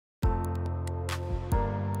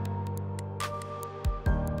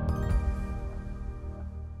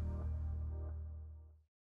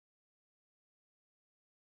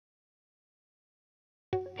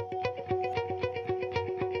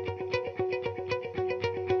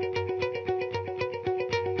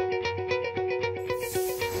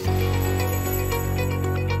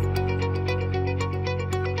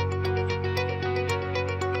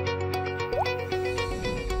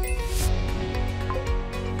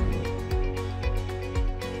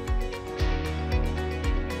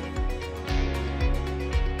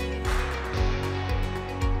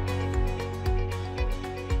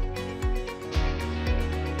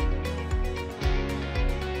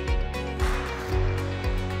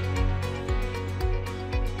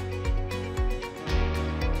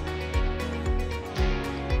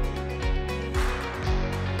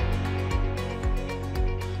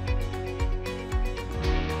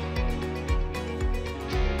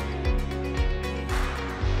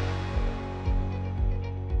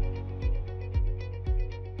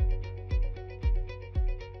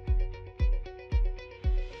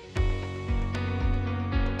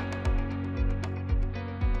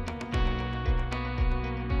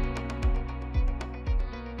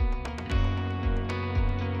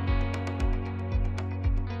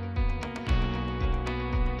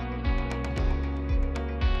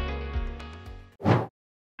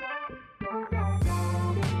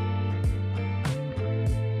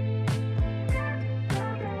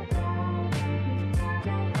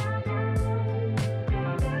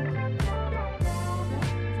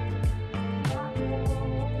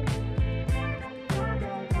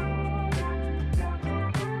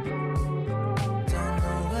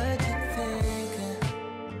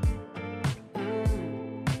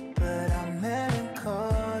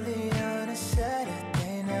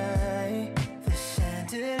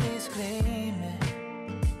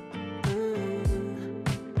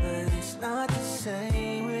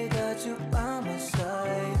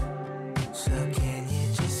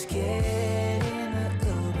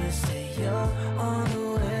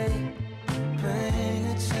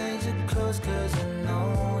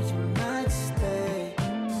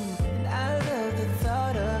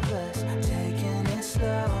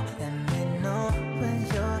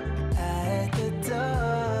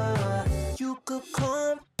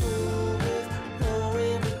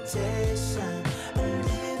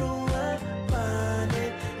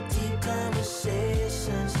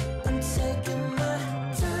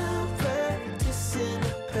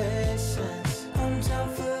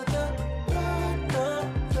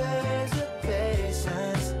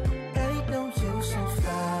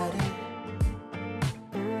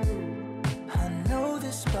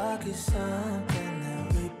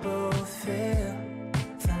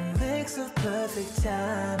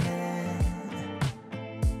timing,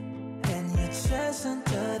 and you're just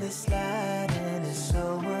under this light, and it's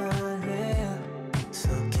so unreal. So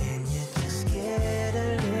can you just get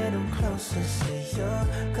a little closer? Say you're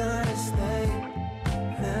gonna stay,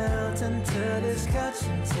 melt into this couch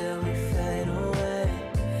until we fade away.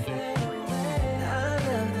 I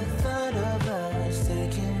love the thought of us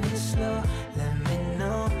taking it slow. Let me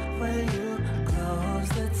know when you close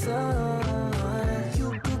the door. You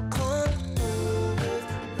could come through with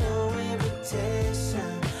no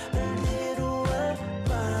invitation, a little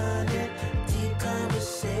unwanted deep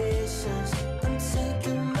conversations. I'm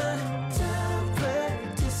taking my time,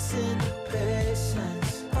 practicing the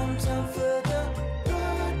patience. I'm down for the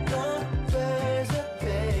ride, no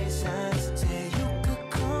reservations. Say you could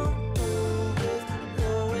come through with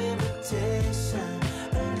no invitation,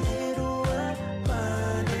 a little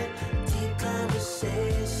unwanted deep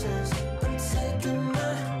conversations. I'm taking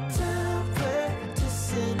my time,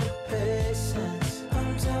 practicing the patience. I'm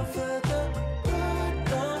down for the ride,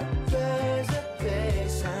 no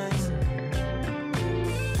reservations.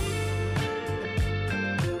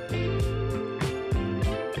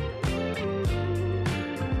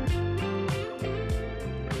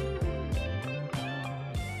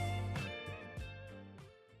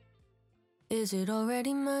 Is it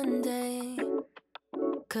already Monday?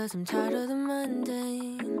 'Cause I'm tired of the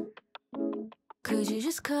mundane. Could you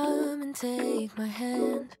just come and take my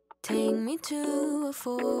hand? Take me to a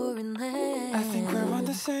foreign land. I think we're on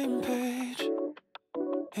the same page,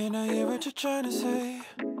 and I hear what you're trying to say.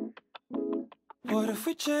 What if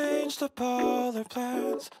we changed up all our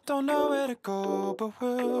plans? Don't know where to go, but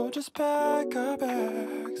we'll just pack our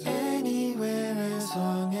bags. Anywhere as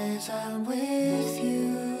long as I'm with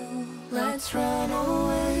you. Let's run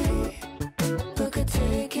away, book a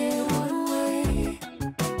ticket one way.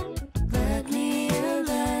 Let me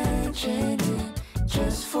imagine it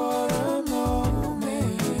just for a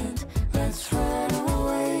moment. Let's run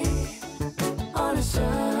away on a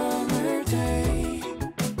summer day.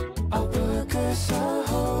 I'll book us a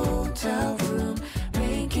hotel room,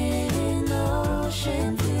 make it an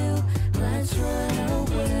ocean view. Let's run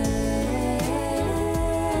away.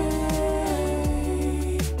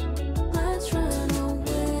 Let's run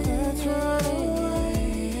away. Let's run away.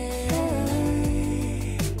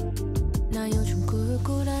 나 요즘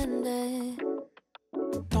꿀꿀한데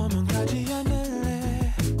도망가지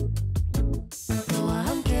않을래. 너와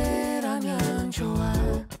함께라면 좋아.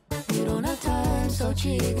 일어나 달서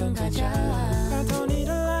지금 가자. I don't need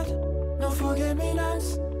a lot, no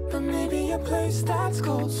forget-me-nots, but maybe a place that's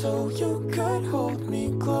cold so you could hold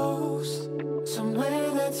me close.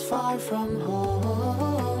 Somewhere that's far from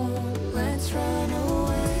home. Let's run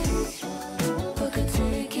away, book a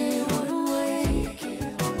ticket one way.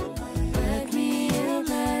 Let me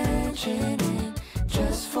imagine it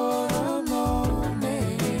just for a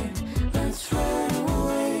moment. Let's run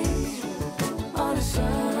away on a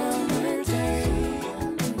summer day.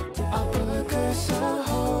 I'll book us a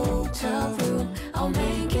hotel room, I'll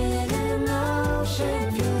make it an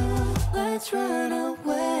ocean view. Let's run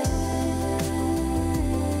away.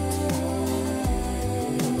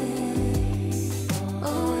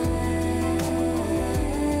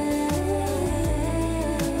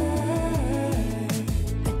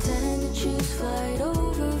 I tend to choose flight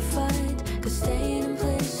over fight, 'cause staying in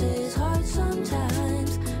place is hard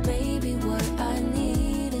sometimes. Maybe what I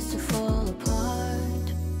need is to fall apart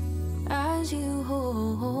as you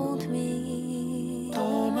hold me.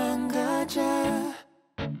 도망가자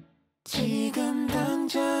지금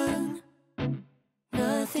당장.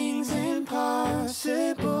 Nothing's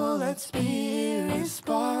impossible. Let's be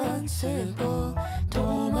irresponsible.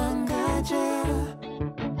 도망가자.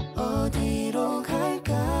 어디로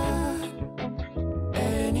갈까?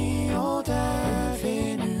 Any old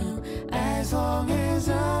avenue, as long as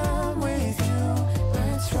I'm with you.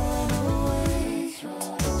 Let's run away,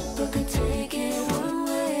 book a ticket one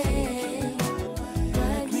way.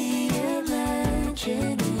 Let me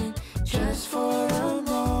imagine it just for a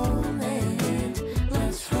moment.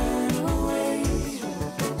 Let's run away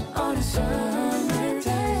on a summer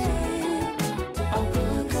day. I'll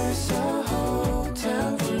book us a hotel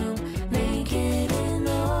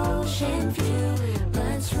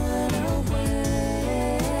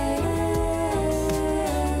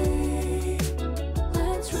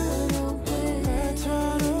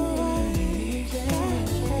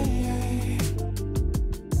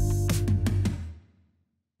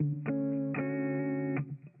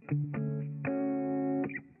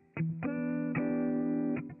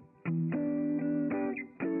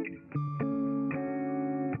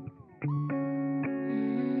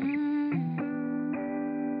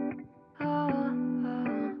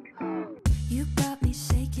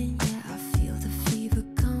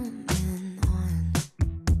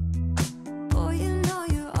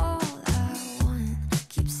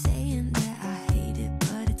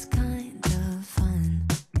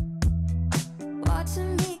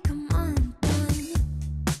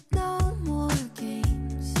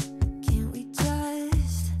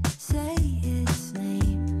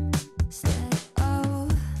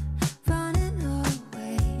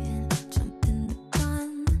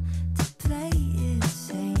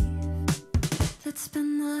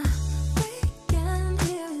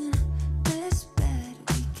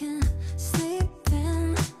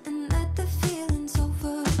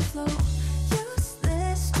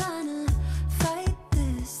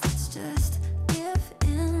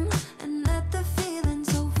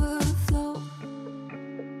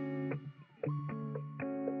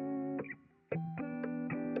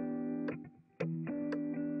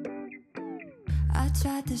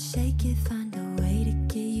tried to shake it, find a way to